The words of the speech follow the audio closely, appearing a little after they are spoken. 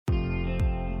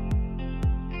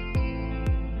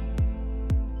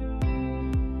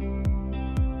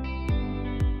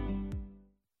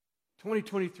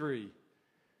2023.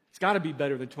 It's got to be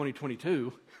better than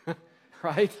 2022,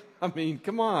 right? I mean,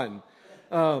 come on.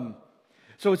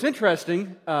 So it's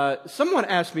interesting. Someone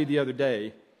asked me the other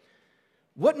day,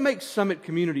 what makes Summit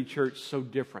Community Church so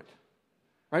different?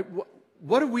 Right?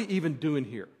 What are we even doing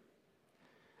here?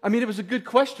 I mean, it was a good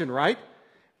question, right?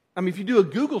 I mean, if you do a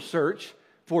Google search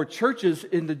for churches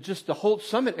in just the Holt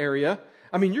Summit area,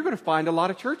 I mean, you're going to find a lot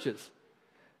of churches.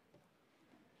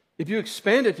 If you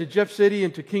expand it to Jeff City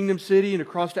and to Kingdom City and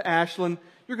across to Ashland,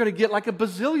 you're going to get like a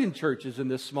bazillion churches in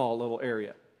this small little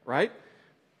area, right?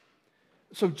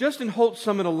 So just in Holt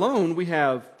Summit alone, we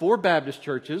have 4 Baptist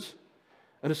churches,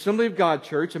 an Assembly of God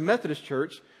church, a Methodist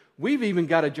church. We've even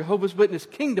got a Jehovah's Witness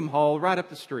Kingdom Hall right up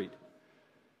the street.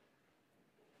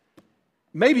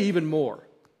 Maybe even more.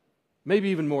 Maybe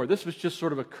even more. This was just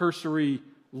sort of a cursory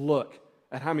look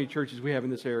at how many churches we have in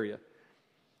this area.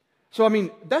 So, I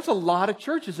mean, that's a lot of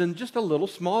churches in just a little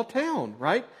small town,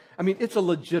 right? I mean, it's a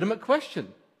legitimate question.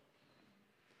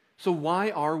 So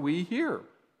why are we here?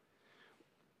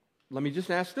 Let me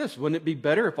just ask this. Wouldn't it be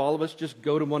better if all of us just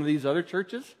go to one of these other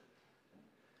churches?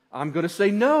 I'm going to say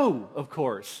no, of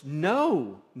course.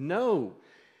 No.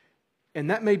 And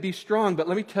that may be strong, but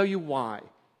let me tell you why.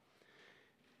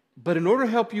 But in order to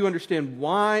help you understand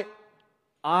why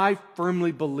I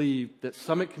firmly believe that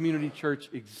Summit Community Church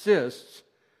exists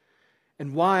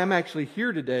and why I'm actually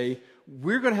here today,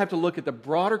 we're going to have to look at the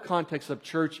broader context of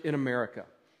church in America.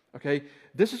 Okay?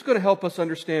 This is going to help us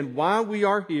understand why we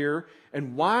are here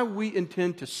and why we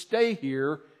intend to stay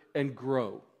here and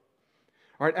grow.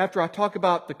 All right, after I talk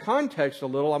about the context a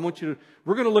little,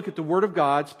 we're going to look at the Word of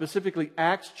God, specifically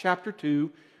Acts chapter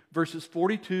 2, verses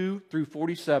 42 through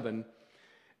 47.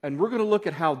 And we're going to look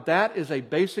at how that is a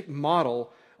basic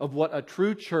model of what a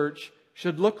true church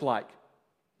should look like.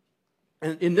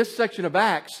 And in this section of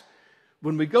Acts,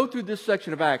 when we go through this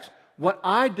section of Acts, what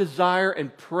I desire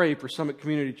and pray for Summit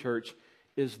Community Church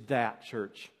is that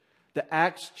church, the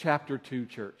Acts chapter 2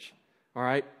 church. All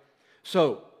right?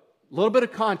 So, a little bit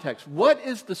of context. What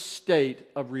is the state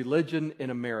of religion in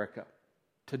America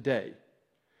today?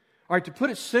 All right, to put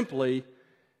it simply,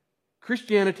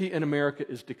 Christianity in America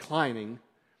is declining.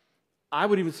 I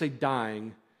would even say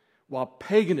dying, while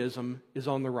paganism is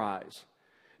on the rise.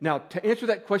 Now, to answer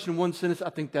that question in one sentence, I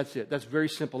think that's it. That's a very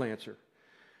simple answer.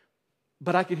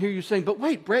 But I can hear you saying, but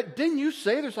wait, Brett, didn't you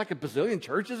say there's like a bazillion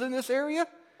churches in this area?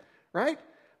 Right?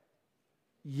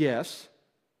 Yes.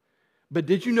 But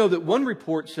did you know that one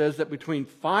report says that between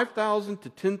 5,000 to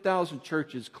 10,000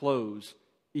 churches close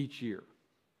each year?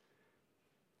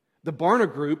 The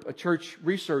Barna Group, a church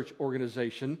research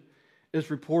organization, is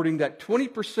reporting that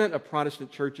 20% of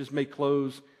Protestant churches may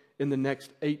close in the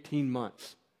next 18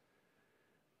 months.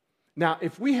 Now,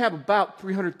 if we have about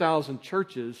 300,000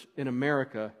 churches in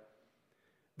America,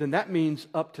 then that means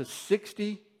up to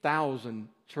 60,000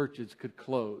 churches could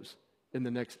close in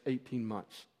the next 18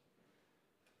 months.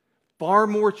 Far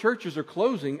more churches are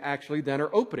closing, actually, than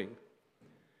are opening.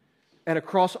 And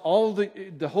across all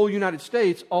the whole United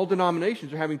States, all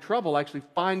denominations are having trouble actually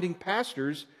finding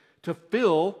pastors to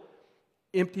fill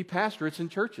empty pastorates in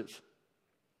churches.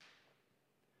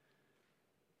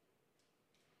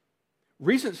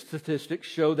 Recent statistics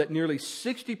show that nearly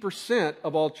 60%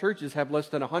 of all churches have less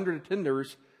than 100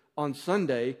 attenders on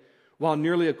Sunday, while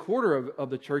nearly a quarter of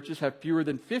the churches have fewer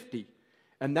than 50.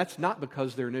 And that's not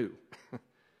because they're new.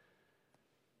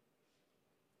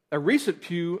 A recent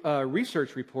Pew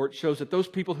Research report shows that those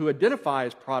people who identify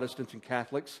as Protestants and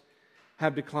Catholics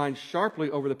have declined sharply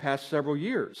over the past several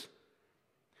years.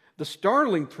 The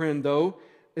startling trend, though,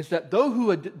 is that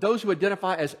those who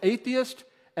identify as atheists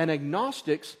and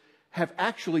agnostics have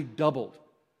actually doubled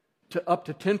to up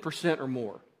to 10% or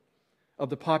more of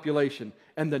the population.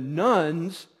 And the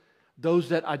nones, those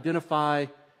that identify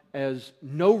as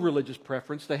no religious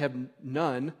preference, they have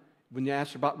none. When you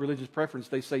ask about religious preference,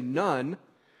 they say none.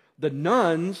 The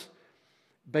nones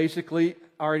basically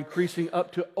are increasing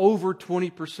up to over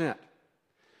 20%.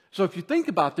 So if you think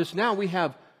about this, now we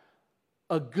have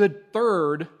a good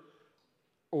third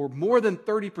or more than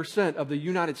 30% of the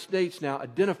United States now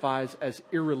identifies as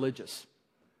irreligious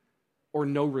or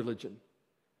no religion.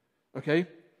 Okay?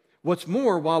 What's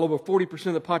more, while over 40%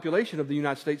 of the population of the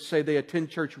United States say they attend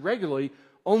church regularly,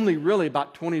 only really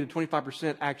about 20 to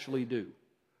 25% actually do.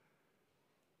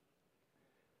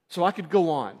 So I could go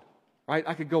on, right?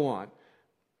 I could go on.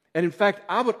 And in fact,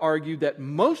 I would argue that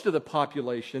most of the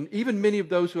population, even many of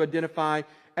those who identify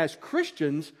as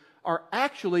Christians, are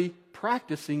actually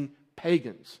practicing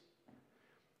pagans.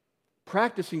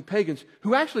 Practicing pagans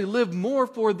who actually live more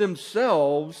for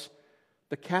themselves,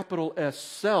 the capital S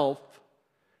self,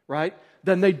 right,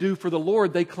 than they do for the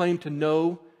Lord they claim to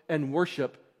know and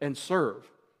worship and serve.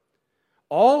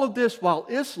 All of this while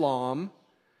Islam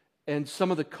and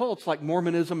some of the cults like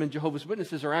Mormonism and Jehovah's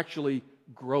Witnesses are actually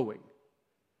growing.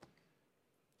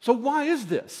 So why is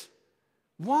this?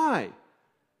 Why?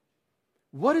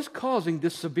 What is causing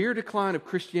this severe decline of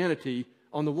Christianity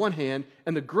on the one hand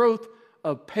and the growth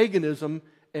of paganism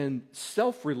and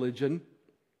self-religion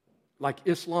like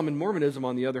Islam and Mormonism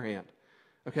on the other hand?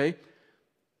 Okay?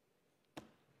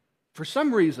 For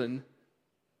some reason,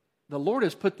 the Lord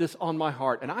has put this on my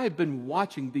heart, and I have been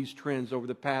watching these trends over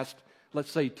the past,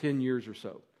 let's say, 10 years or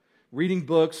so. Reading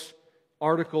books,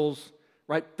 articles,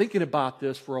 right? Thinking about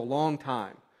this for a long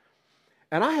time.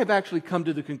 And I have actually come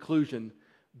to the conclusion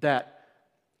that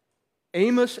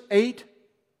Amos 8,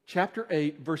 chapter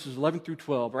 8, verses 11 through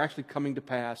 12 are actually coming to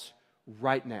pass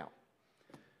right now.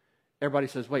 Everybody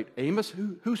says, wait, Amos?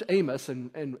 Who's Amos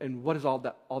and what is all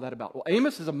that about? Well,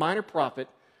 Amos is a minor prophet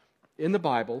in the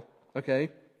Bible, okay?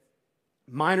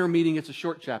 Minor meaning it's a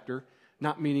short chapter,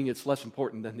 not meaning it's less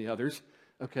important than the others,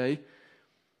 okay?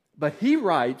 But he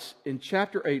writes in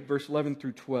chapter 8, verse 11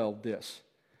 through 12 this: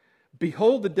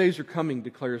 Behold, the days are coming,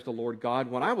 declares the Lord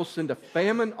God, when I will send a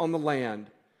famine on the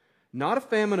land, not a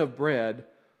famine of bread,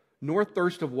 nor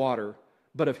thirst of water,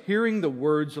 but of hearing the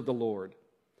words of the Lord.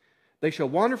 They shall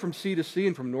wander from sea to sea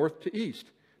and from north to east.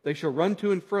 They shall run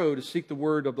to and fro to seek the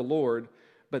word of the Lord,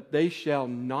 but they shall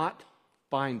not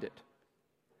find it.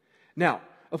 Now,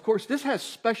 of course, this has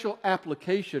special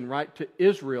application, right, to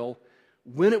Israel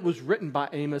when it was written by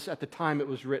Amos at the time it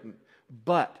was written.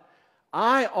 But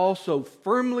I also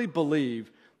firmly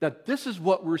believe that this is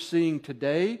what we're seeing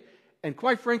today, and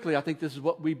quite frankly, I think this is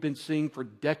what we've been seeing for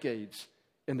decades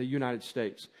in the United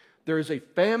States. There is a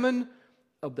famine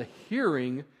of the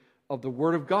hearing of the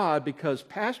Word of God because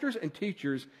pastors and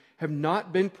teachers have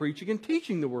not been preaching and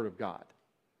teaching the Word of God.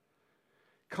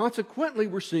 Consequently,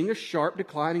 we're seeing a sharp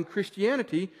decline in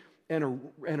Christianity and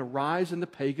a rise in the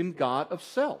pagan god of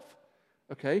self.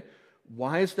 Okay?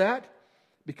 Why is that?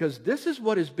 Because this is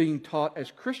what is being taught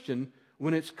as Christian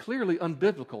when it's clearly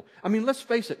unbiblical. I mean, let's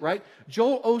face it, right?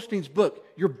 Joel Osteen's book,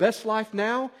 Your Best Life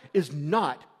Now, is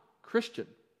not Christian.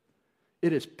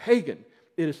 It is pagan.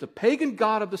 It is the pagan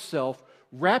god of the self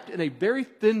wrapped in a very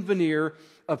thin veneer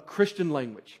of Christian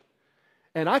language.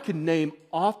 And I can name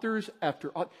authors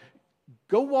after authors.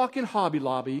 Go walk in Hobby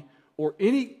Lobby or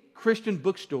any Christian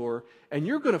bookstore, and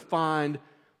you're going to find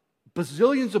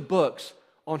bazillions of books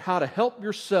on how to help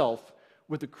yourself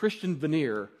with a Christian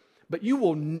veneer. But you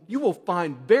will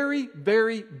find very,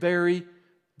 very, very,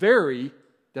 very,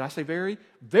 did I say very?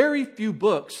 Very few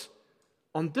books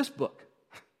on this book.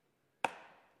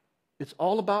 It's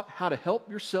all about how to help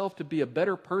yourself to be a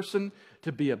better person,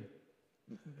 to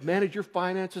manage your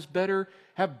finances better,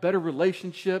 have better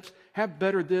relationships, have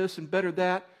better this and better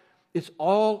that. It's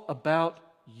all about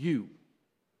you.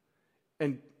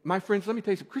 And my friends, let me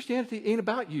tell you something. Christianity ain't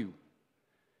about you.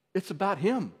 It's about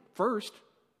Him first.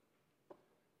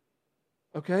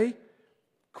 Okay?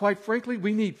 Quite frankly,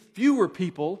 we need fewer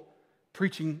people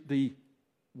preaching the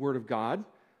Word of God,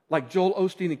 like Joel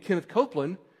Osteen and Kenneth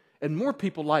Copeland, and more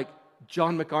people like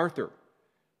John MacArthur,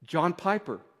 John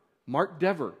Piper, Mark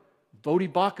Dever,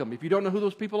 Voddie Baucham. If you don't know who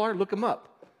those people are, look them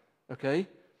up. Okay?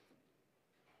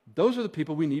 Those are the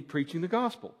people we need preaching the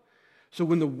gospel. So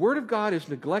when the Word of God is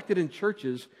neglected in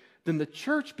churches, then the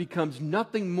church becomes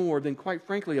nothing more than, quite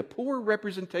frankly, a poor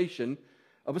representation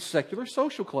of a secular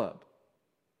social club.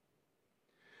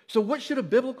 So what should a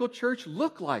biblical church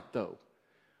look like, though?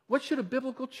 What should a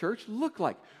biblical church look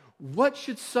like? What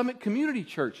should Summit Community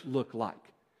Church look like?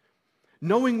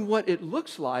 Knowing what it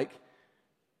looks like,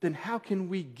 then how can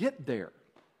we get there?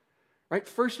 Right?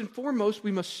 First and foremost,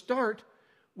 we must start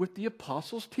with the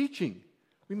apostles' teaching.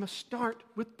 We must start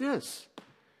with this.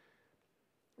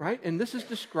 Right? And this is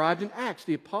described in Acts.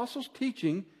 The apostles'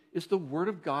 teaching is the Word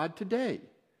of God today.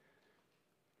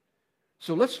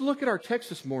 So let's look at our text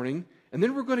this morning, and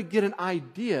then we're going to get an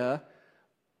idea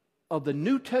of the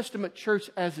New Testament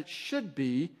church as it should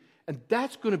be, and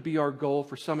that's going to be our goal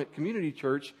for Summit Community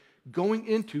Church going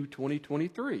into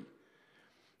 2023.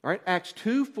 All right, Acts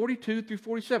 2, 42 through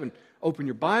 47. Open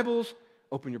your Bibles,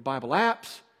 open your Bible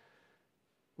apps,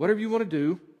 whatever you want to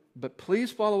do, but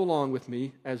please follow along with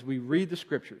me as we read the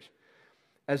Scriptures.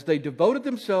 As they devoted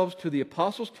themselves to the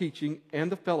apostles' teaching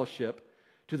and the fellowship,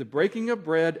 to the breaking of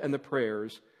bread and the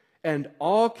prayers, and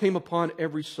awe came upon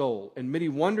every soul, and many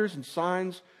wonders and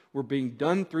signs were being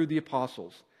done through the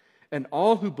apostles. And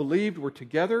all who believed were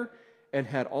together and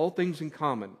had all things in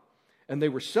common. And they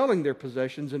were selling their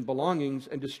possessions and belongings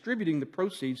and distributing the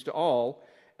proceeds to all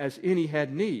as any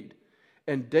had need.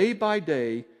 And day by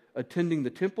day, attending the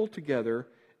temple together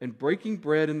and breaking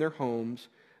bread in their homes,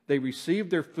 they received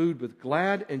their food with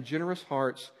glad and generous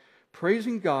hearts,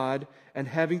 praising God and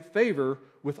having favor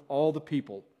with all the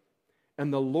people.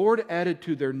 And the Lord added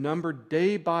to their number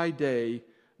day by day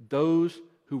those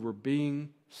who were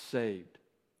being saved.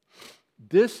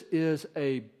 This is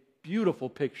a beautiful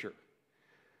picture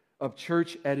of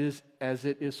church as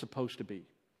it is supposed to be.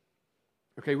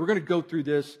 Okay, we're going to go through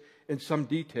this in some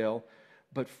detail,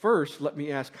 but first let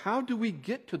me ask, how do we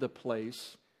get to the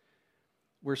place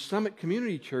where Summit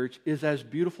Community Church is as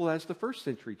beautiful as the first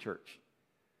century church?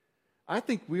 I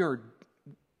think we are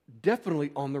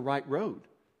definitely on the right road.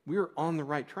 We are on the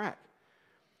right track.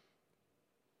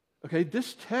 Okay,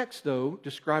 this text, though,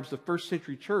 describes the first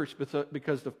century church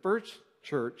because the first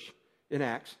church in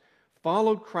Acts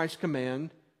followed Christ's command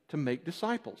to make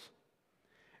disciples.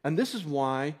 And this is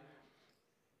why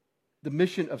the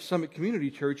mission of Summit Community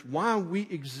Church, why we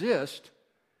exist,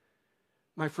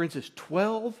 my friends, is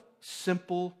 12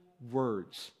 simple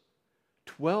words.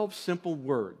 12 simple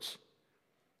words.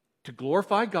 To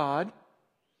glorify God,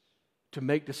 to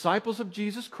make disciples of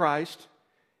Jesus Christ,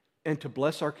 and to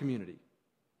bless our community.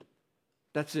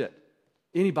 That's it.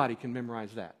 Anybody can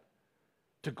memorize that.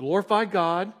 To glorify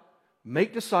God,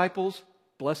 make disciples,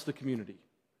 bless the community.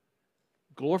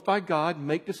 Glorify God,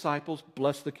 make disciples,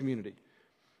 bless the community.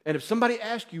 And if somebody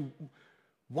asks you,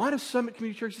 why does Summit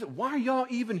Community Church, why are y'all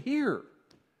even here?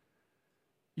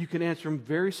 You can answer them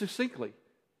very succinctly.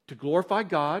 To glorify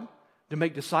God, to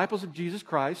make disciples of Jesus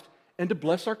Christ, and to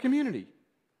bless our community.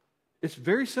 It's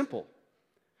very simple.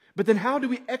 But then how do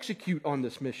we execute on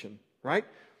this mission, right?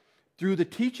 Through the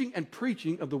teaching and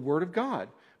preaching of the Word of God,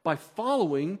 by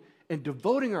following and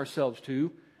devoting ourselves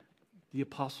to the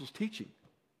apostles' teaching.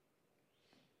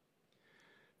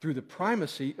 Through the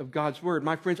primacy of God's Word.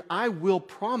 My friends, I will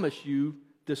promise you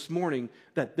this morning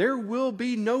that there will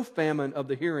be no famine of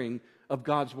the hearing of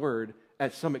God's Word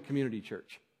at Summit Community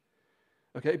Church.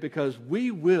 Okay, because we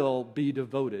will be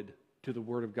devoted to the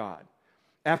Word of God.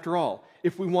 After all,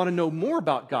 if we want to know more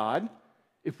about God,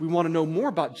 if we want to know more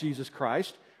about Jesus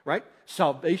Christ, right?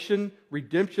 Salvation,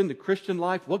 redemption, the Christian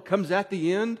life, what comes at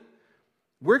the end?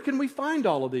 Where can we find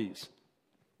all of these?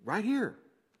 Right here.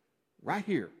 Right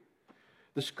here.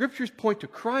 The Scriptures point to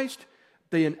Christ.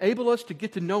 They enable us to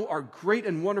get to know our great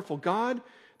and wonderful God.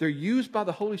 They're used by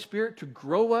the Holy Spirit to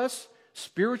grow us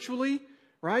spiritually,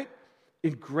 right?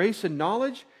 In grace and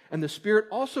knowledge. And the Spirit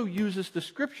also uses the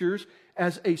Scriptures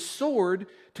as a sword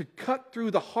to cut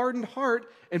through the hardened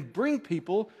heart and bring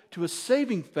people to a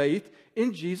saving faith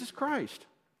in Jesus Christ.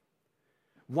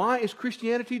 Why is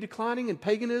Christianity declining and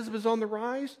paganism is on the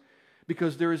rise?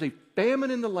 Because there is a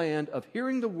famine in the land of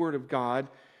hearing the Word of God,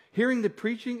 hearing the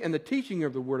preaching and the teaching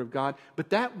of the Word of God,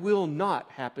 but that will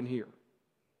not happen here.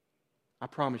 I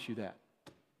promise you that.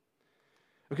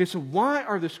 Okay, so why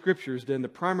are the Scriptures then the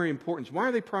primary importance? Why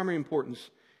are they primary importance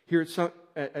here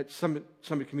at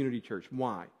Summit Community Church?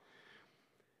 Why?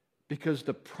 Because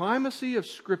the primacy of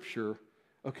Scripture,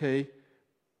 okay,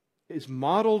 is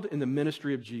modeled in the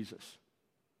ministry of Jesus.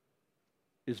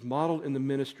 Is modeled in the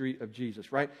ministry of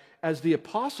Jesus, right? As the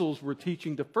apostles were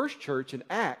teaching the first church in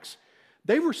Acts,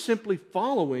 they were simply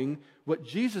following what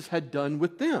Jesus had done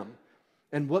with them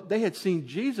and what they had seen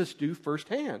Jesus do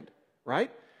firsthand,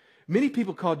 right? Many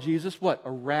people call Jesus what?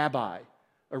 A rabbi.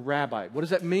 A rabbi. What does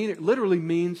that mean? It literally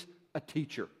means a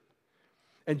teacher.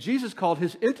 And Jesus called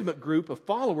his intimate group of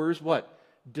followers what?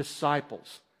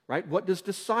 Disciples, right? What does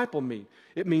disciple mean?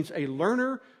 It means a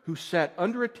learner who sat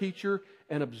under a teacher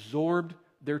and absorbed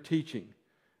their teaching.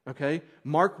 Okay?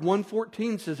 Mark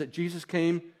 1:14 says that Jesus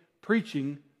came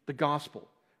preaching the gospel,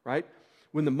 right?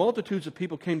 When the multitudes of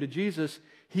people came to Jesus,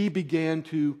 he began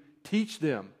to teach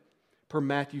them, per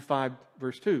Matthew 5,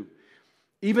 verse 2.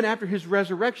 Even after his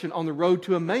resurrection on the road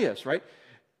to Emmaus, right?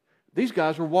 These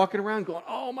guys were walking around going,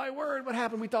 oh my word, what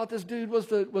happened? We thought this dude was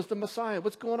the Messiah.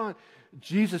 What's going on?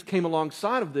 Jesus came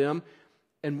alongside of them,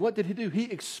 and what did he do? He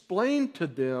explained to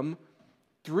them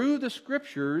through the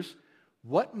Scriptures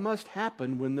what must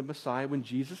happen when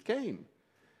Jesus came.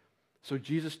 So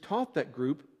Jesus taught that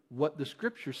group what the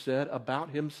Scripture said about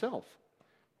himself.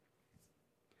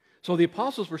 So the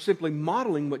apostles were simply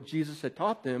modeling what Jesus had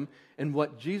taught them and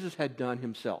what Jesus had done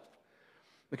himself.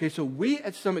 Okay, so we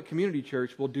at Summit Community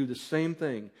Church will do the same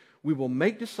thing. We will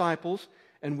make disciples,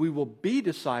 and we will be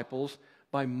disciples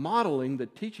by modeling the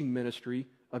teaching ministry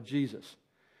of Jesus.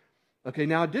 Okay,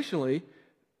 now additionally,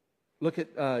 look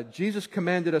at Jesus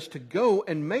commanded us to go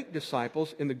and make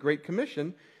disciples in the Great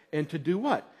Commission, and to do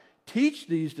what? Teach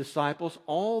these disciples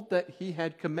all that he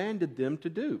had commanded them to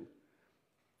do.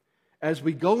 As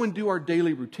we go and do our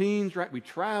daily routines, right? We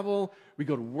travel, we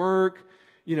go to work,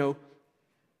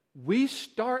 we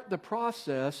start the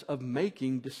process of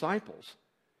making disciples,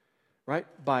 right?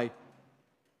 By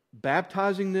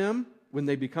baptizing them when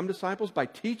they become disciples, by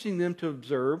teaching them to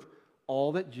observe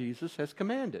all that Jesus has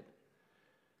commanded.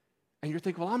 And you're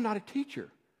thinking, well, I'm not a teacher.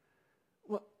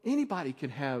 Well, anybody can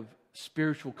have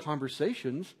spiritual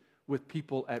conversations with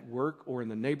people at work or in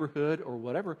the neighborhood or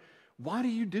whatever. Why do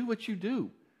you do what you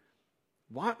do?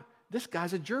 Why? This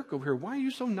guy's a jerk over here. Why are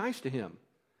you so nice to him?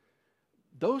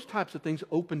 Those types of things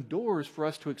open doors for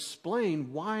us to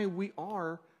explain why we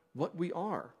are what we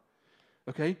are.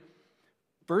 Okay?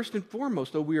 First and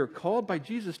foremost, though, we are called by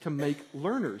Jesus to make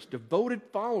learners, devoted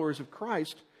followers of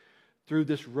Christ through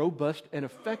this robust and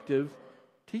effective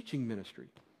teaching ministry.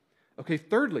 Okay,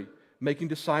 thirdly, making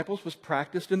disciples was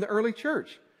practiced in the early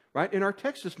church. Right? In our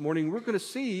text this morning, we're going to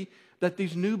see that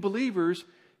these new believers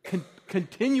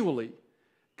continually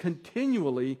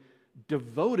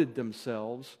devoted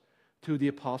themselves to the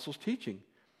apostles' teaching.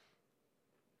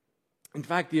 In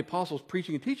fact, the apostles'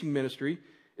 preaching and teaching ministry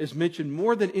is mentioned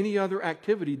more than any other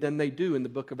activity than they do in the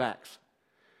book of Acts.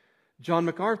 John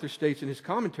MacArthur states in his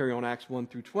commentary on Acts 1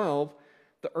 through 12,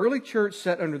 the early church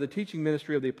sat under the teaching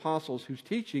ministry of the apostles, whose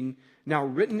teaching, now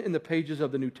written in the pages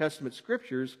of the New Testament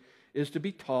scriptures, is to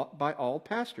be taught by all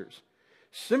pastors.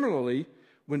 Similarly,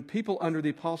 when people under the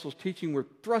apostles' teaching were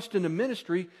thrust into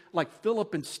ministry, like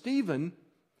Philip and Stephen,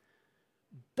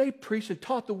 they preached and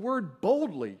taught the word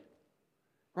boldly,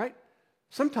 right?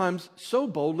 Sometimes so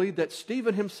boldly that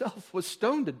Stephen himself was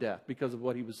stoned to death because of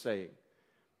what he was saying.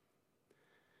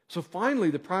 So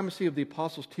finally, the primacy of the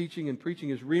apostles' teaching and preaching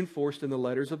is reinforced in the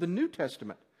letters of the New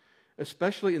Testament,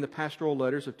 especially in the pastoral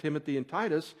letters of Timothy and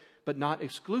Titus, but not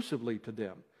exclusively to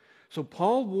them. So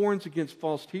Paul warns against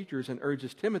false teachers and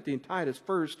urges Timothy and Titus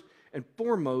first and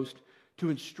foremost to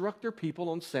instruct their people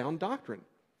on sound doctrine.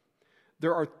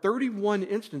 There are 31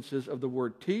 instances of the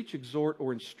word teach, exhort,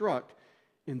 or instruct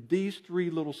in these three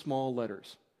little small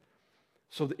letters.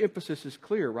 So the emphasis is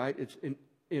clear, right? It's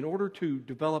in order to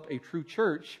develop a true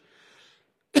church,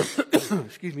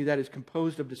 that is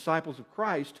composed of disciples of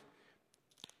Christ,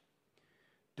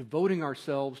 devoting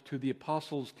ourselves to the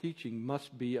apostles' teaching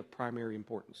must be of primary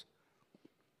importance.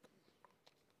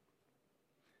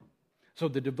 So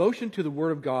the devotion to the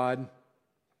Word of God,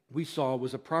 we saw,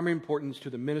 was of primary importance to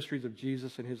the ministries of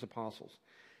Jesus and His apostles.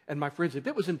 And my friends, if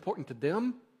it was important to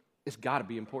them, it's got to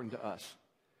be important to us.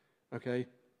 Okay?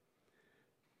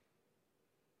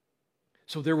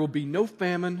 So there will be no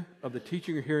famine of the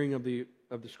teaching or hearing of the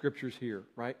Scriptures here,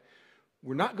 right?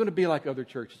 We're not going to be like other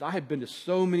churches. I have been to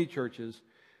so many churches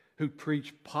who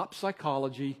preach pop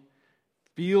psychology,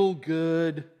 feel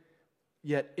good,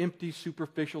 yet empty,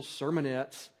 superficial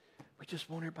sermonettes. We just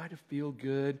want everybody to feel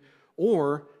good.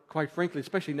 Or, quite frankly,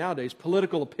 especially nowadays,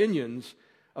 political opinions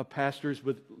of pastors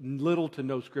with little to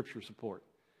no Scripture support.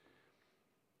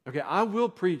 Okay, I will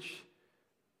preach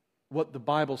what the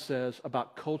Bible says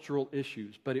about cultural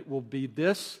issues, but it will be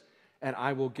this, and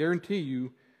I will guarantee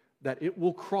you that it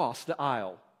will cross the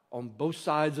aisle on both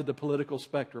sides of the political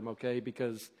spectrum, okay?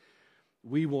 Because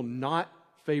we will not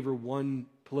favor one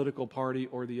political party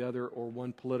or the other, or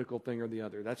one political thing or the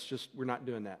other. That's just, we're not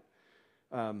doing that.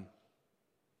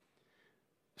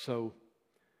 So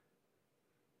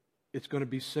it's going to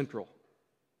be central.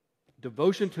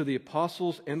 Devotion to the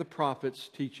apostles and the prophets'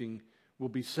 teaching will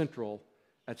be central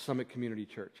at Summit Community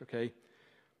Church, okay?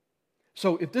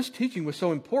 So if this teaching was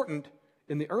so important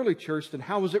in the early church, then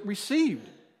how was it received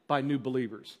by new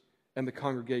believers and the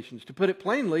congregations? To put it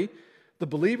plainly, the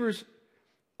believers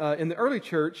in the early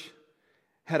church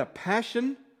had a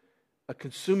passion, a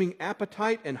consuming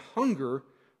appetite, and hunger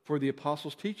for the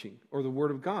apostles' teaching or the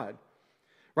Word of God.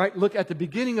 Right? Look at the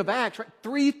beginning of Acts, right?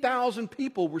 3,000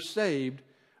 people were saved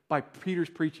by Peter's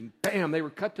preaching. Bam, they were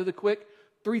cut to the quick.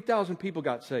 3,000 people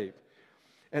got saved.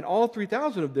 And all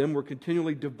 3,000 of them were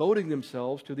continually devoting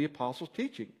themselves to the apostles'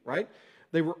 teaching, right?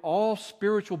 They were all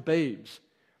spiritual babes.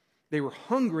 They were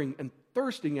hungering and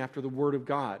thirsting after the Word of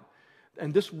God.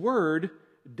 And this word,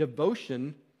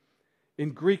 devotion,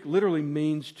 in Greek literally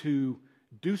means to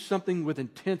do something with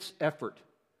intense effort,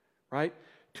 right?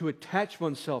 To attach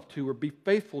oneself to or be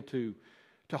faithful to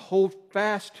hold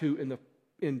fast to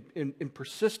in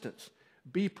persistence.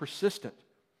 Be persistent.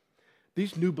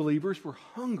 These new believers were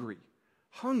hungry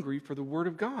for the Word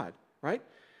of God, right?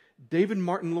 David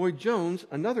Martin Lloyd-Jones,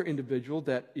 another individual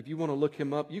that if you want to look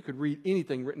him up, you could read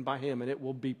anything written by him and it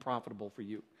will be profitable for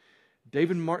you.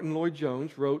 David Martin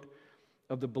Lloyd-Jones wrote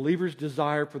of the believer's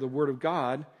desire for the Word of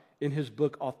God in his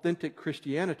book Authentic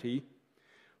Christianity.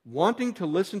 Wanting to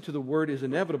listen to the Word is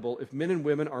inevitable if men and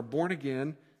women are born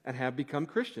again and have become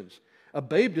Christians. A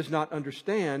babe does not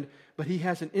understand, but he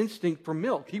has an instinct for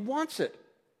milk. He wants it.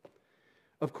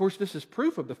 Of course, this is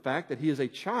proof of the fact that he is a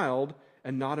child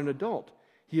and not an adult.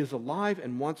 He is alive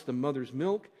and wants the mother's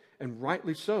milk, and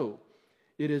rightly so.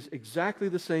 It is exactly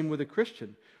the same with a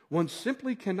Christian. One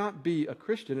simply cannot be a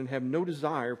Christian and have no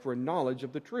desire for a knowledge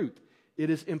of the truth. It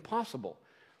is impossible.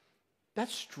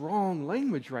 That's strong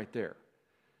language right there.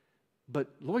 But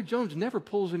Lloyd-Jones never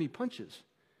pulls any punches.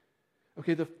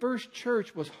 Okay, the first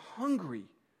church was hungry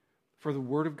for the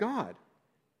Word of God.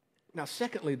 Now,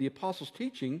 secondly, the apostles'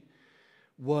 teaching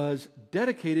was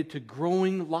dedicated to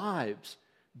growing lives,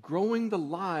 growing the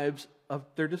lives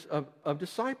of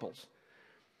disciples.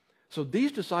 So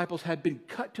these disciples had been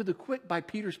cut to the quick by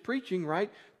Peter's preaching, right?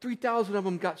 3,000 of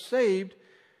them got saved,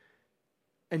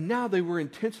 and now they were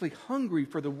intensely hungry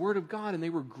for the Word of God, and they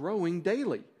were growing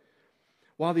daily.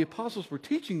 While the apostles were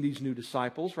teaching these new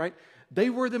disciples, right, they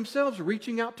were themselves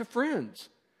reaching out to friends.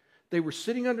 They were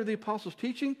sitting under the apostles'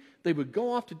 teaching. They would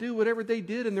go off to do whatever they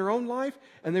did in their own life,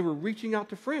 and they were reaching out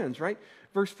to friends, right?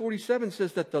 Verse 47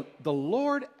 says that the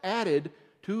Lord added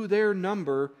to their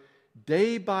number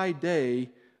day by day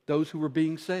those who were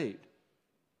being saved.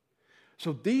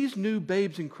 So these new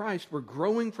babes in Christ were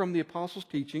growing from the apostles'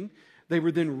 teaching. They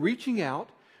were then reaching out,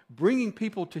 bringing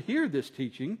people to hear this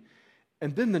teaching,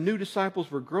 and then the new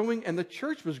disciples were growing, and the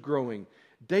church was growing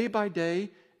day by day,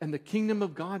 and the kingdom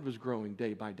of God was growing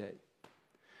day by day.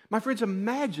 My friends,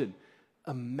 imagine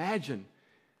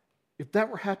if that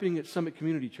were happening at Summit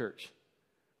Community Church.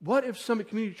 What if Summit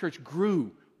Community Church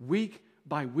grew week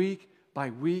by week by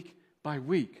week by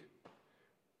week?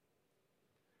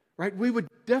 Right? We would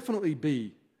definitely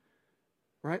be,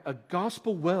 right, a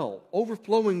gospel well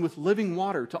overflowing with living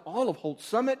water to all of Holt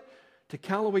Summit, to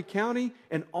Callaway County,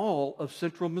 and all of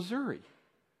central Missouri.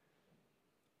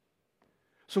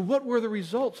 So what were the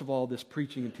results of all this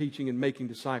preaching and teaching and making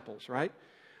disciples, right?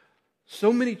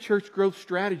 So many church growth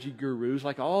strategy gurus,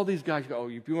 like all these guys go, oh,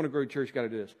 if you want to grow a church, you got to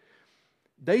do this.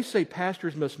 They say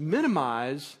pastors must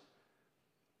minimize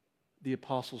the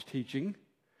apostles' teaching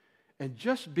and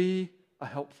just be a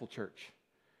helpful church.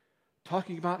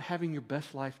 Talking about having your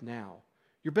best life now,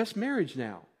 your best marriage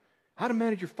now, how to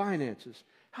manage your finances,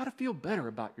 how to feel better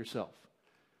about yourself.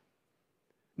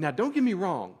 Now, don't get me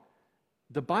wrong.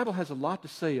 The Bible has a lot to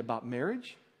say about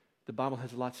marriage. The Bible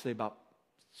has a lot to say about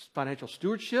financial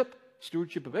stewardship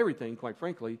of everything, quite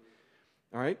frankly.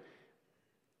 All right?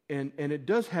 And it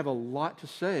does have a lot to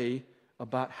say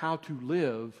about how to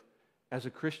live as a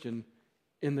Christian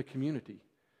in the community.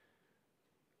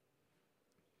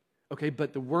 Okay,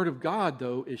 but the Word of God,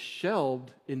 though, is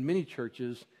shelved in many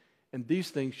churches, and these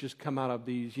things just come out of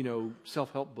these,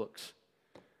 self-help books.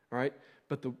 All right?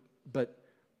 But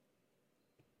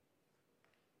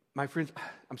my friends,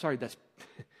 I'm sorry,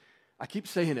 I keep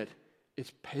saying it,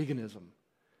 it's paganism.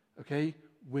 Okay?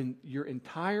 When your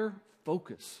entire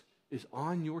focus is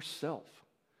on yourself,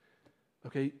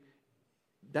 okay,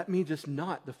 that means it's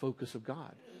not the focus of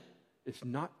God. It's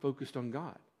not focused on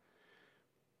God.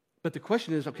 But the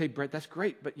question is, okay, Brett, that's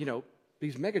great, but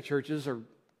these mega churches are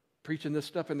preaching this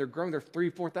stuff and they're growing. They're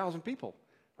 3,000-4,000 people,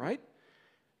 right?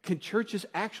 Can churches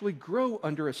actually grow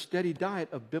under a steady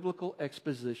diet of biblical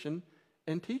exposition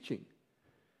and teaching?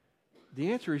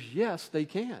 The answer is yes, they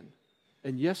can.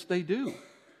 And yes, they do.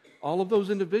 All of those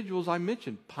individuals I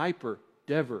mentioned, Piper,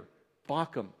 Dever,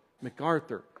 Bauckham,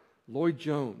 MacArthur,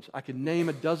 Lloyd-Jones, I could name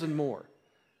a dozen more,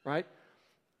 right?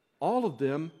 All of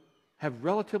them have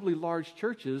relatively large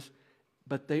churches,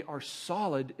 but they are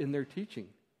solid in their teaching.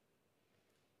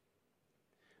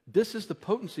 This is the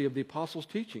potency of the apostles'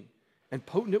 teaching, and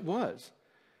potent it was,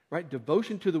 right?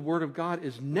 Devotion to the Word of God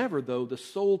is never, though, the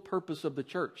sole purpose of the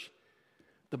church.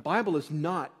 The Bible is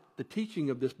not, the teaching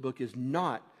of this book is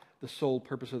not the sole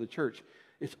purpose of the church.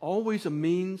 It's always a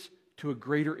means to a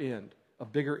greater end, a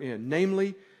bigger end,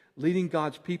 namely leading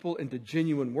God's people into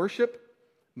genuine worship,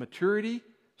 maturity,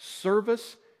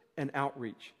 service, and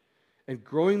outreach, and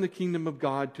growing the kingdom of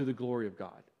God to the glory of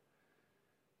God.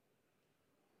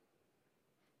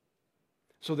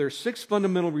 So there are 6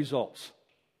 fundamental results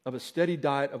of a steady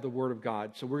diet of the Word of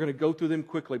God. So we're going to go through them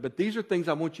quickly, but these are things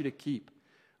I want you to keep.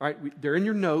 All right, they're in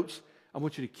your notes. I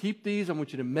want you to keep these. I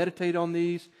want you to meditate on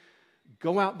these.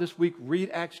 Go out this week, read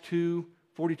Acts 2,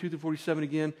 42 through 47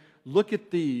 again. Look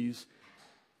at these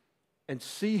and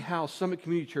see how Summit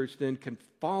Community Church then can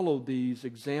follow these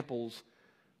examples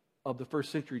of the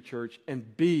first century church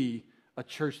and be a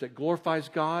church that glorifies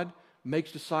God,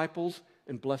 makes disciples,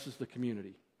 and blesses the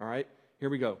community. All right? Here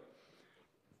we go.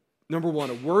 Number 1,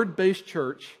 a word-based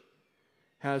church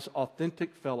has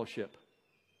authentic fellowship.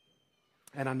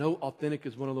 And I know authentic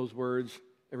is one of those words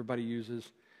everybody uses,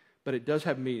 but it does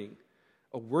have meaning.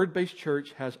 A word-based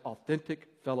church has authentic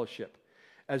fellowship.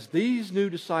 As these new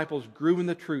disciples grew in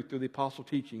the truth through the apostle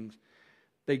teachings,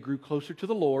 they grew closer to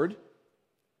the Lord,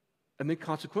 and then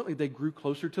consequently they grew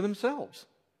closer to themselves,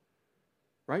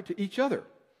 right? To each other.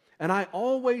 And I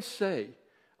always say,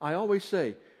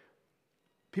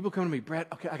 people come to me, Brad,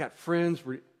 okay, I got friends,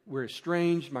 we're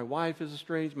estranged, my wife is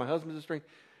estranged, my husband is estranged.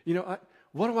 You know,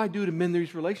 what do I do to mend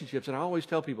these relationships? And I always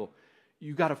tell people,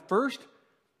 you got to first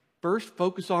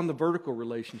focus on the vertical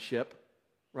relationship,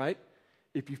 right?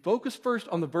 If you focus first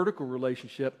on the vertical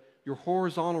relationship, your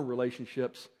horizontal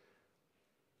relationships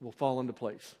will fall into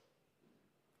place.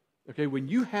 Okay, when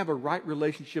you have a right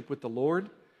relationship with the Lord,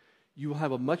 you will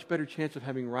have a much better chance of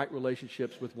having right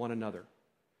relationships with one another.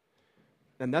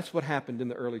 And that's what happened in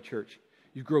the early church.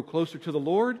 You grow closer to the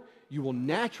Lord, you will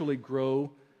naturally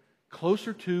grow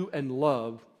closer to and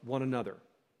love one another.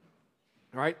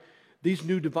 All right? These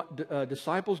new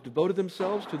disciples devoted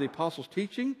themselves to the apostles'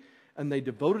 teaching, and they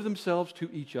devoted themselves to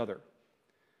each other.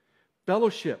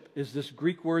 Fellowship is this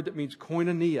Greek word that means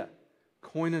koinonia,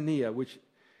 which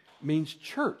means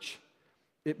church.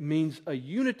 It means a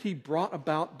unity brought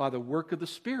about by the work of the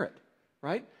Spirit,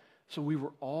 right? So we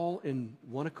were all in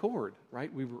one accord,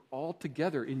 right? We were all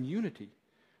together in unity.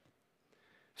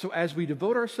 So as we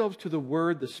devote ourselves to the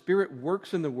Word, the Spirit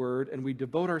works in the Word, and we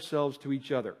devote ourselves to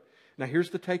each other. Now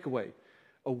here's the takeaway.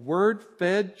 A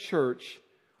Word-fed church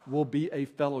will be a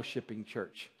fellowshipping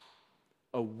church.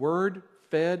 A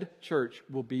Word-fed church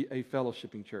will be a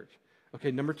fellowshipping church.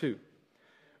 Okay, number 2.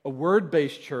 A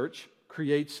Word-based church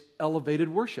creates elevated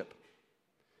worship.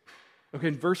 Okay,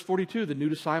 in verse 42, the new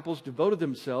disciples devoted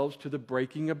themselves to the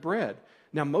breaking of bread.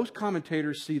 Now, most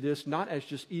commentators see this not as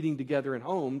just eating together in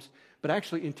homes, but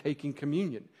actually in taking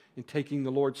communion, in taking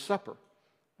the Lord's Supper.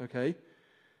 Okay?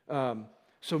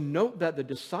 So note that the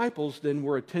disciples then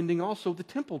were attending also the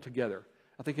temple together.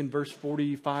 I think in verse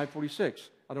 45, 46.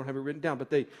 I don't have it written down, but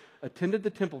they attended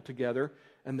the temple together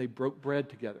and they broke bread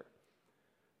together.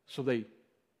 So they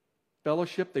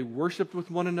fellowshiped, they worshiped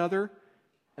with one another,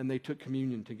 and they took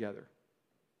communion together.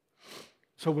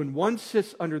 So when one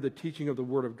sits under the teaching of the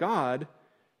Word of God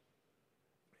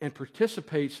and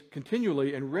participates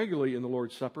continually and regularly in the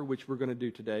Lord's Supper, which we're going to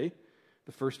do today,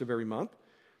 the first of every month,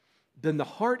 then the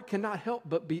heart cannot help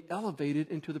but be elevated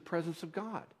into the presence of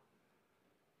God.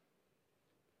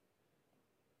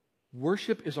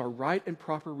 Worship is our right and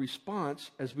proper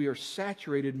response as we are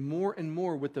saturated more and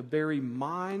more with the very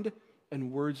mind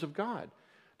and words of God.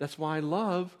 That's why I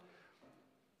love,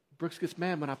 Brooks gets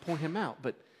mad when I point him out,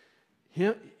 but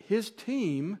his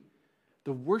team,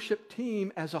 the worship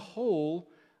team as a whole,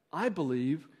 I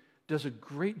believe, does a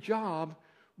great job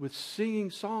with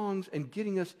singing songs and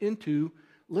getting us into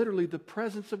literally the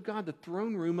presence of God, the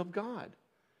throne room of God,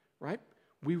 right?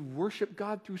 We worship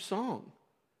God through song.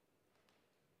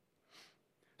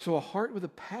 So a heart with a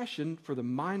passion for the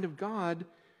mind of God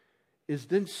is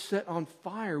then set on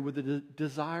fire with a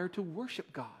desire to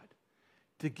worship God,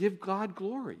 to give God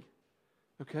glory.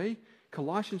 Okay?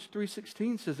 Colossians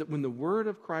 3:16 says that when the word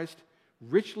of Christ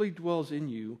richly dwells in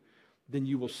you, then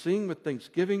you will sing with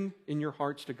thanksgiving in your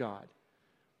hearts to God.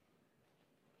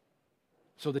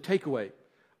 So the takeaway,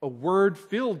 a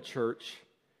word-filled church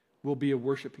will be a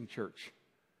worshiping church.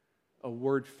 A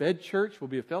word-fed church will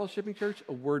be a fellowshipping church.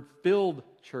 A word-filled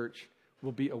church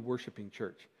will be a worshiping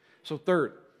church. So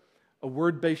third, a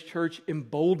word-based church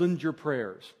emboldened your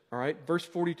prayers. All right? Verse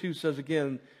 42 says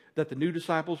again that the new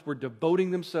disciples were devoting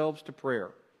themselves to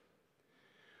prayer.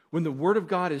 When the Word of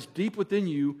God is deep within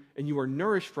you and you are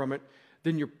nourished from it,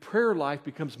 then your prayer life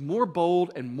becomes more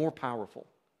bold and more powerful.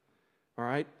 All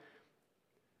right?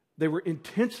 They were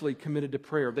intensely committed to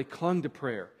prayer. They clung to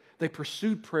prayer. They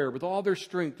pursued prayer with all their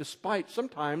strength, despite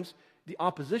sometimes the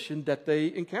opposition that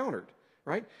they encountered.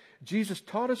 Right? Jesus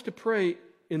taught us to pray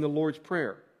in the Lord's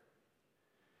Prayer.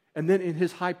 And then in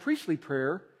his high priestly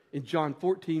prayer, in John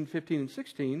 14, 15, and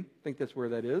 16, I think that's where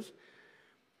that is,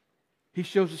 he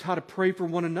shows us how to pray for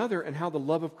one another and how the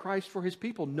love of Christ for his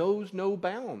people knows no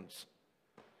bounds.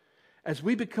 As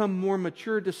we become more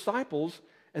mature disciples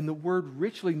and the Word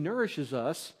richly nourishes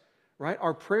us, right,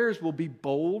 our prayers will be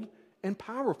bold and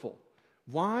powerful.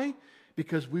 Why?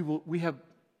 Because we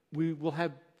will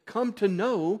have come to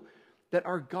know that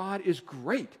our God is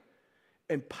great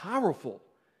and powerful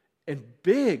and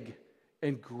big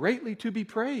and greatly to be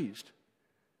praised.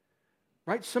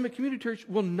 Right? Summit Community Church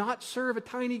will not serve a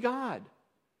tiny God.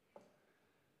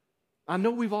 I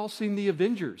know we've all seen the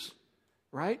Avengers,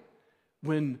 right?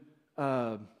 When,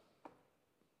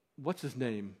 what's his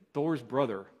name? Thor's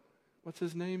brother. What's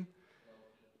his name?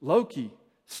 Loki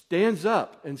stands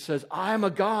up and says, I am a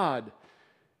god.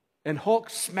 And Hulk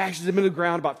smashes him in the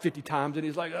ground about 50 times and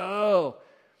he's like, oh.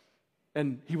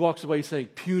 And he walks away saying,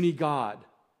 puny God,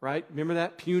 right? Remember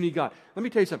that? Puny God. Let me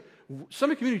tell you something.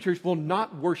 Summit Community Church will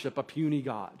not worship a puny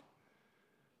God.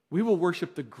 We will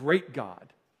worship the great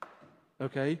God.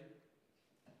 Okay?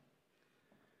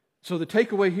 So the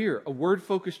takeaway here, a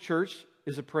word-focused church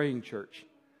is a praying church.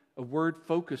 A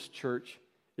word-focused church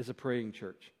is a praying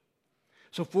church.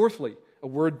 So fourthly, a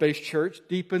word-based church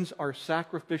deepens our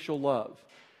sacrificial love.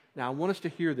 Now I want us to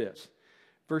hear this.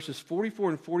 Verses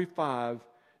 44 and 45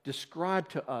 describe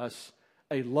to us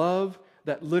a love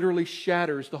that literally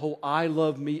shatters the whole I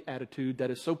love me attitude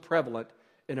that is so prevalent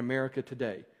in America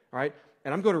today. All right?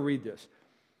 And I'm going to read this.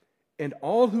 And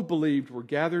all who believed were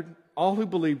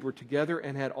together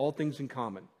and had all things in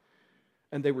common.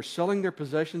 And they were selling their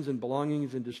possessions and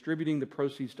belongings and distributing the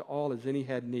proceeds to all as any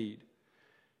had need.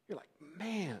 You're like,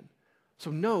 man.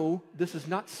 So no, this is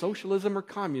not socialism or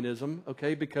communism,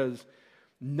 okay? Because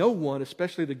no one,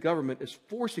 especially the government, is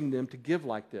forcing them to give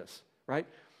like this, right?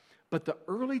 But the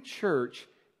early church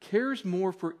cares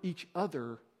more for each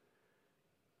other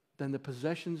than the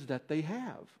possessions that they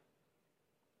have.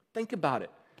 Think about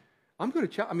it.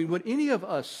 Would any of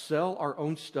us sell our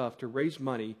own stuff to raise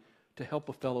money to help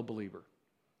a fellow believer?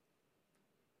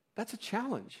 That's a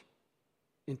challenge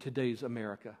in today's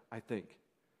America, I think.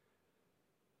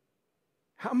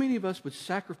 How many of us would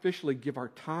sacrificially give our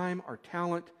time, our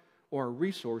talent, or our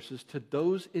resources to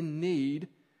those in need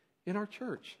in our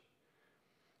church?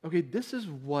 Okay, this is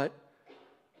what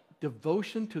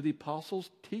devotion to the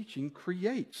apostles' teaching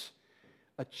creates.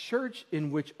 A church in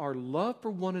which our love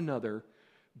for one another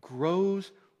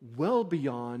grows well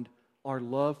beyond our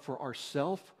love for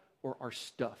ourselves or our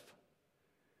stuff.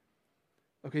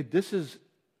 Okay, this is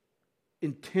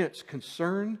intense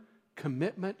concern,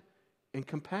 commitment, and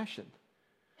compassion.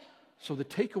 So the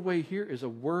takeaway here is a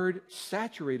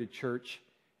word-saturated church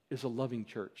is a loving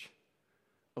church.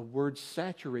 A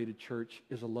word-saturated church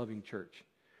is a loving church.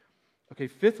 Okay,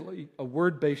 fifthly, a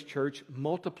word-based church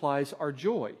multiplies our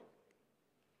joy.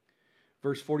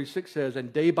 Verse 46 says,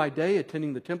 and day by day,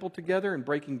 attending the temple together and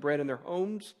breaking bread in their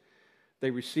homes,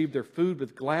 they received their food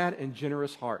with glad and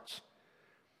generous hearts.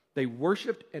 They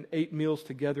worshiped and ate meals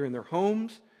together in their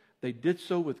homes. They did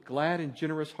so with glad and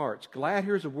generous hearts. Glad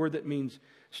here is a word that means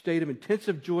state of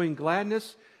intensive joy and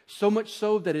gladness, so much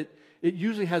so that it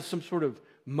usually has some sort of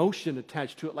motion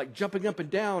attached to it, like jumping up and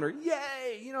down or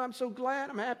yay, I'm so glad,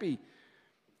 I'm happy.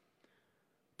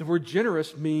 The word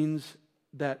generous means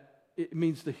the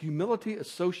humility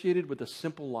associated with a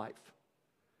simple life.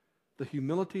 The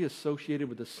humility associated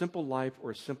with a simple life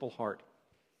or a simple heart.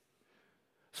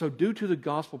 So due to the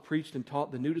gospel preached and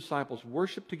taught, the new disciples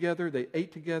worshiped together, they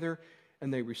ate together,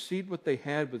 and they received what they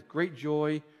had with great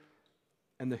joy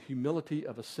and the humility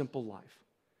of a simple life.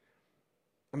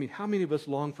 How many of us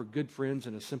long for good friends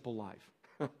and a simple life?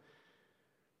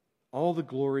 All to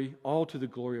the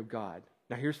glory of God.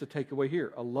 Now here's the takeaway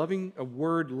here. A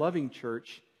word-loving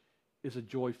church is a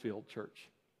joy-filled church.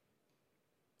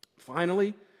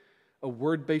 Finally, a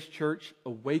word-based church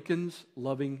awakens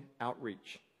loving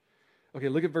outreach. Okay,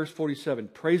 look at verse 47.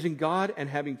 Praising God and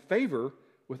having favor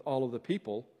with all of the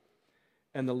people,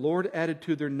 and the Lord added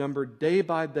to their number day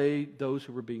by day those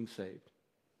who were being saved.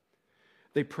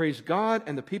 They praised God,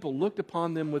 and the people looked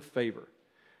upon them with favor.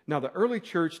 Now, the early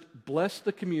church blessed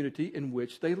the community in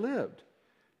which they lived,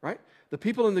 right? The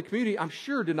people in the community, I'm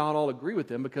sure, did not all agree with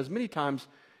them because many times,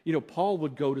 Paul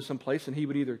would go to some place and he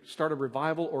would either start a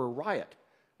revival or a riot,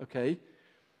 okay?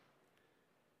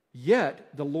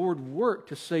 Yet, the Lord worked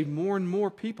to save more and more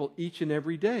people each and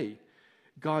every day.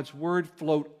 God's word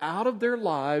flowed out of their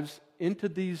lives into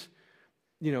these,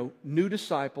 new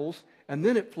disciples, and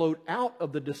then it flowed out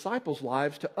of the disciples'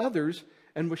 lives to others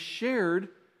and was shared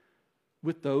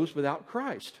with those without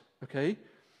Christ, okay?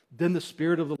 Then the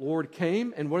Spirit of the Lord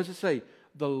came, and what does it say?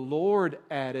 The Lord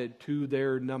added to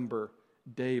their number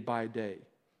day by day,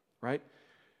 right?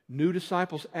 New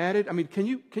disciples added. Can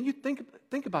you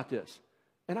think about this?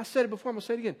 And I said it before, I'm going to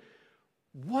say it again.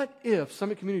 What if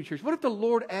Summit Community Church, what if the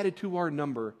Lord added to our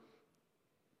number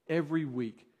every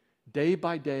week, day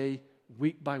by day,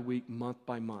 week by week, month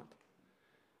by month?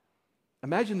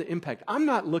 Imagine the impact. I'm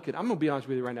going to be honest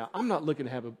with you right now, I'm not looking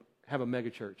to have a mega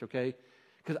church, okay?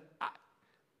 Because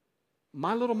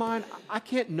my little mind, I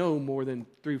can't know more than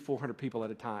 300 or 400 people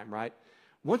at a time, right?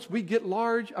 Once we get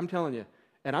large, I'm telling you,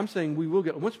 and I'm saying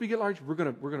once we get large, we're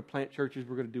going to plant churches,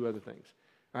 we're going to do other things.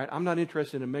 All right? I'm not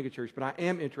interested in a mega church, but I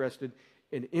am interested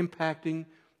in impacting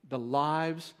the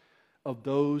lives of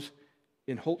those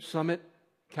in Holt Summit,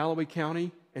 Callaway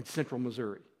County, and Central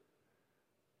Missouri.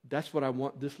 That's what I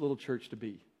want this little church to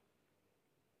be.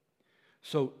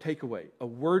 So, takeaway. A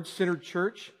word-centered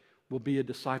church will be a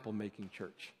disciple-making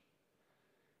church.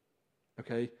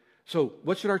 Okay? So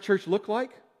what should our church look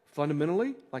like?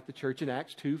 Fundamentally, like the church in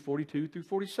Acts 2:42 through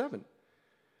 47.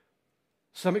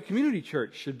 Summit Community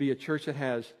Church should be a church that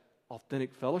has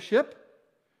authentic fellowship,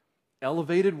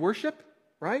 elevated worship,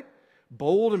 right?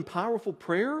 Bold and powerful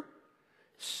prayer,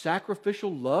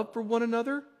 sacrificial love for one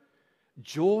another,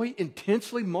 joy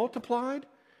intensely multiplied,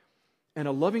 and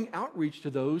a loving outreach to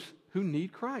those who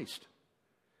need Christ.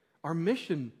 Our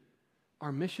mission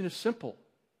is simple,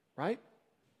 right?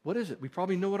 What is it? We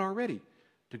probably know it already.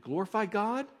 To glorify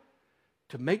God,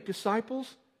 to make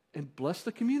disciples, and bless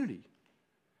the community.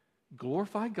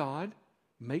 Glorify God,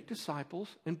 make disciples,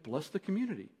 and bless the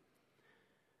community.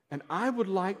 And I would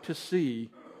like to see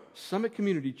Summit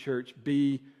Community Church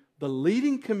be the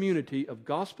leading community of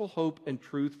gospel, hope, and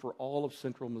truth for all of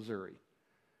Central Missouri.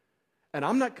 And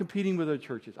I'm not competing with other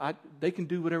churches. They can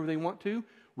do whatever they want to.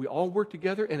 We all work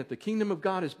together, and if the kingdom of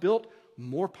God is built,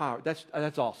 more power.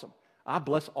 That's awesome. I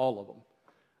bless all of them.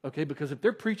 Okay, because if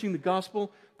they're preaching the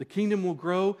gospel, the kingdom will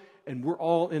grow, and we're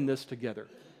all in this together,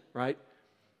 right?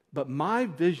 But my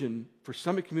vision for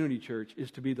Summit Community Church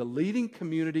is to be the leading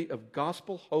community of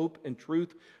gospel, hope, and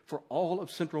truth for all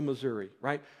of Central Missouri,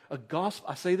 right?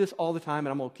 I say this all the time,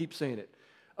 and I'm going to keep saying it.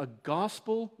 A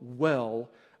gospel well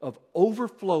of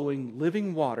overflowing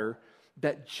living water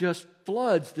that just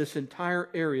floods this entire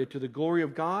area to the glory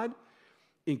of God,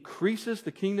 increases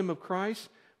the kingdom of Christ,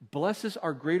 blesses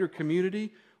our greater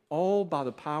community, all by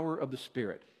the power of the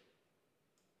Spirit.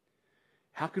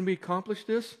 How can we accomplish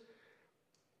this?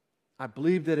 I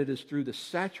believe that it is through the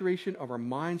saturation of our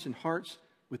minds and hearts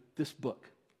with this book.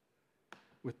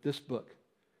 With this book.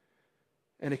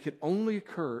 And it can only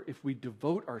occur if we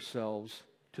devote ourselves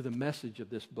to the message of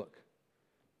this book.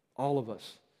 All of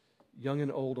us, young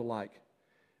and old alike.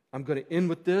 I'm going to end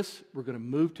with this. We're going to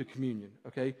move to communion,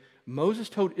 okay? Moses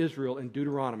told Israel in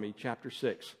Deuteronomy chapter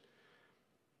 6,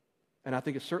 and I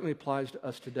think it certainly applies to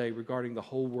us today regarding the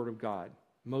whole Word of God.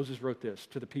 Moses wrote this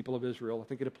to the people of Israel. I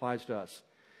think it applies to us.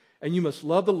 And you must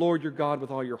love the Lord your God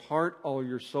with all your heart, all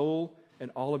your soul,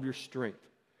 and all of your strength.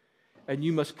 And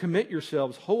you must commit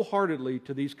yourselves wholeheartedly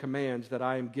to these commands that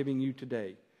I am giving you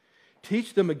today.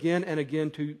 Teach them again and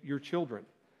again to your children.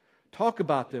 Talk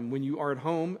about them when you are at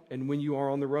home and when you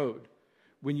are on the road,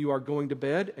 when you are going to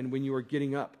bed and when you are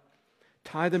getting up.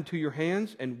 Tie them to your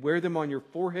hands and wear them on your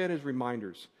forehead as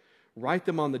reminders. Write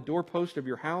them on the doorpost of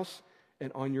your house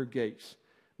and on your gates.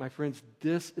 My friends,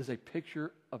 this is a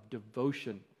picture of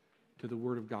devotion to the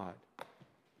Word of God.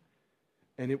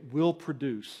 And it will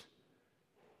produce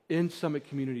in Summit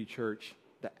Community Church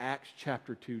the Acts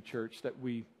chapter 2 church that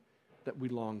we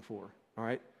long for. All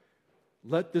right?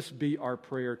 Let this be our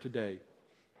prayer today.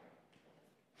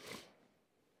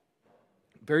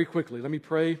 Very quickly, let me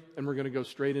pray, and we're going to go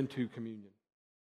straight into communion.